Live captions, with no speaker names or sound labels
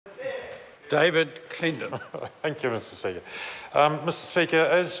David Clinton. Thank you, Mr Speaker. Mr Speaker,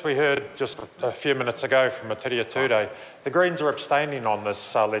 as we heard just a few minutes ago from Matiria Tude, the Greens are abstaining on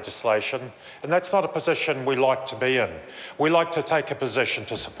this legislation, and that's not a position we like to be in. We like to take a position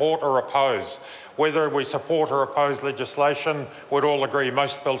to support or oppose. Whether we support or oppose legislation, we'd all agree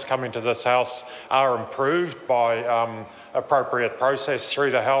most bills coming to this House are improved by appropriate process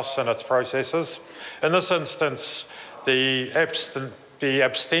through the House and its processes. In this instance, the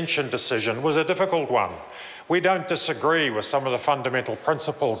abstention decision was a difficult one. We don't disagree with some of the fundamental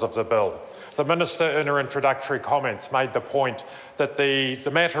principles of the bill. The Minister, in her introductory comments, made the point that the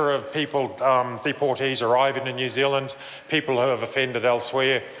matter of people, deportees arriving in New Zealand, people who have offended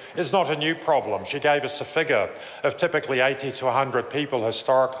elsewhere, is not a new problem. She gave us a figure of typically 80 to 100 people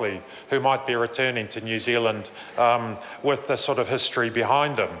historically who might be returning to New Zealand with the sort of history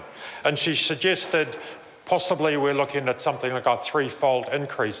behind them. And she suggested possibly we're looking at something like a threefold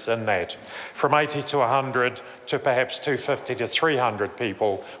increase in that. From 80 to 100 to perhaps 250 to 300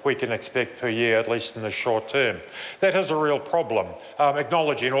 people we can expect per year, at least in the short term. That is a real problem,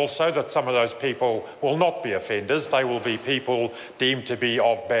 acknowledging also that some of those people will not be offenders. They will be people deemed to be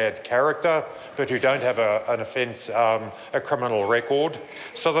of bad character, but who don't have an offence, a criminal record.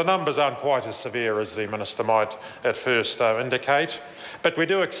 So the numbers aren't quite as severe as the Minister might at first indicate. But we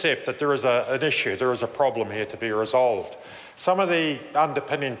do accept that there is an issue, there is a problem here to be resolved. Some of the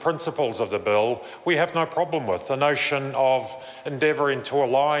underpinning principles of the bill we have no problem with. The notion of endeavouring to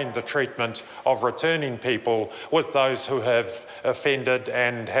align the treatment of returning people with those who have offended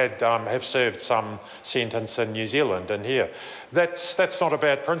and have served some sentence in New Zealand and here. That's not a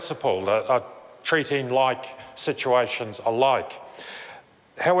bad principle, treating like situations alike.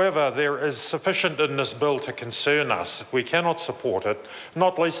 However, there is sufficient in this bill to concern us. We cannot support it,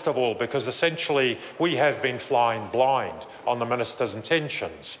 not least of all because essentially we have been flying blind on the Minister's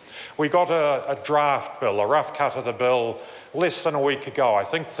intentions. We got a draft bill, a rough cut of the bill, less than a week ago. I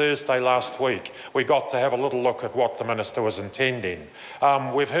think Thursday last week, we got to have a little look at what the Minister was intending.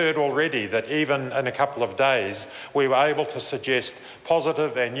 We've heard already that even in a couple of days, we were able to suggest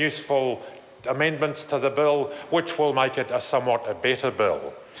positive and useful amendments to the bill which will make it a somewhat better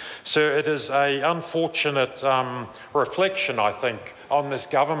bill. So it is an unfortunate reflection, I think, on this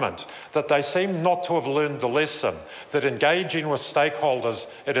government that they seem not to have learned the lesson that engaging with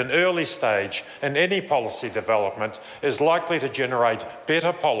stakeholders at an early stage in any policy development is likely to generate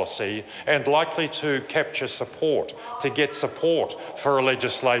better policy and likely to capture support, to get support for a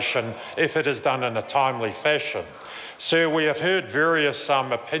legislation if it is done in a timely fashion. So we have heard various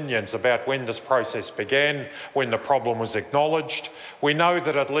opinions about when this process began, when the problem was acknowledged. We know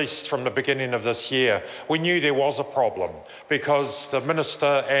that at least from the beginning of this year, we knew there was a problem because the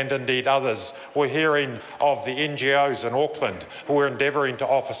Minister and indeed others were hearing of the NGOs in Auckland who were endeavouring to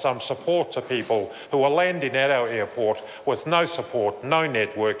offer some support to people who were landing at our airport with no support, no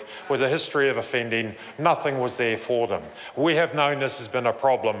network, with a history of offending. Nothing was there for them. We have known this has been a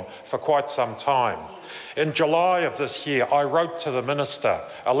problem for quite some time. In July of this year, I wrote to the Minister,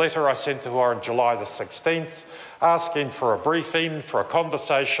 a letter I sent to her on July the 16th, asking for a briefing, for a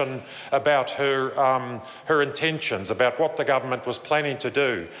conversation about her intentions, about what the government was planning to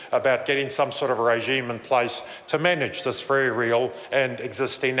do, about getting some sort of regime in place to manage this very real and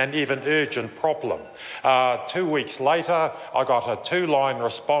existing and even urgent problem. 2 weeks later, I got a 2-line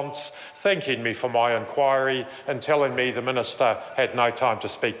response thanking me for my inquiry and telling me the Minister had no time to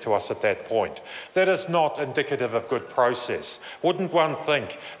speak to us at that point. That is not indicative of good process. Wouldn't one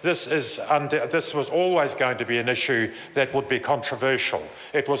think this was always going to be an issue that would be controversial?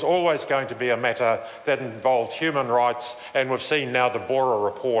 It was always going to be a matter that involved human rights, and we've seen now the Bora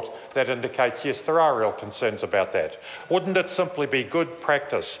report that indicates, yes, there are real concerns about that. Wouldn't it simply be good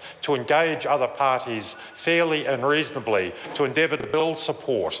practice to engage other parties fairly and reasonably to endeavour to build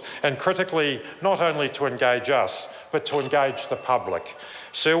support and critically not only to engage us but to engage the public?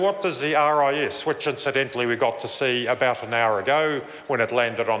 So what does the RIS, which incidentally we got to see about an hour ago when it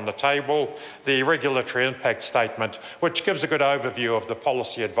landed on the table, the regulatory impact statement, which gives a good overview of the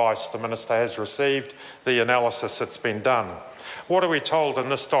policy advice the Minister has received, the analysis that's been done. What are we told in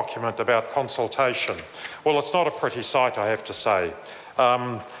this document about consultation? Well, it's not a pretty sight, I have to say.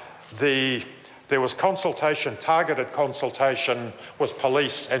 There was consultation, targeted consultation with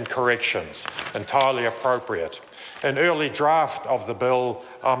police and corrections, entirely appropriate. An early draft of the bill,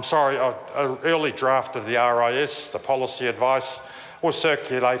 an early draft of the RIS, the policy advice, was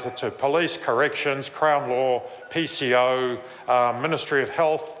circulated to police, corrections, Crown Law, PCO, Ministry of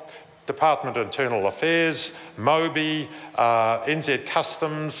Health, Department of Internal Affairs, MOBI, NZ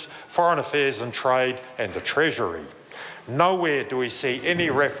Customs, Foreign Affairs and Trade, and the Treasury. Nowhere do we see any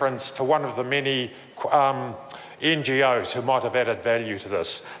reference to one of the many NGOs who might have added value to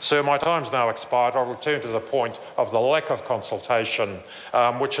this. Sir, my time's now expired. I'll return to the point of the lack of consultation,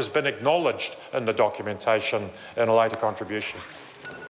 which has been acknowledged in the documentation in a later contribution.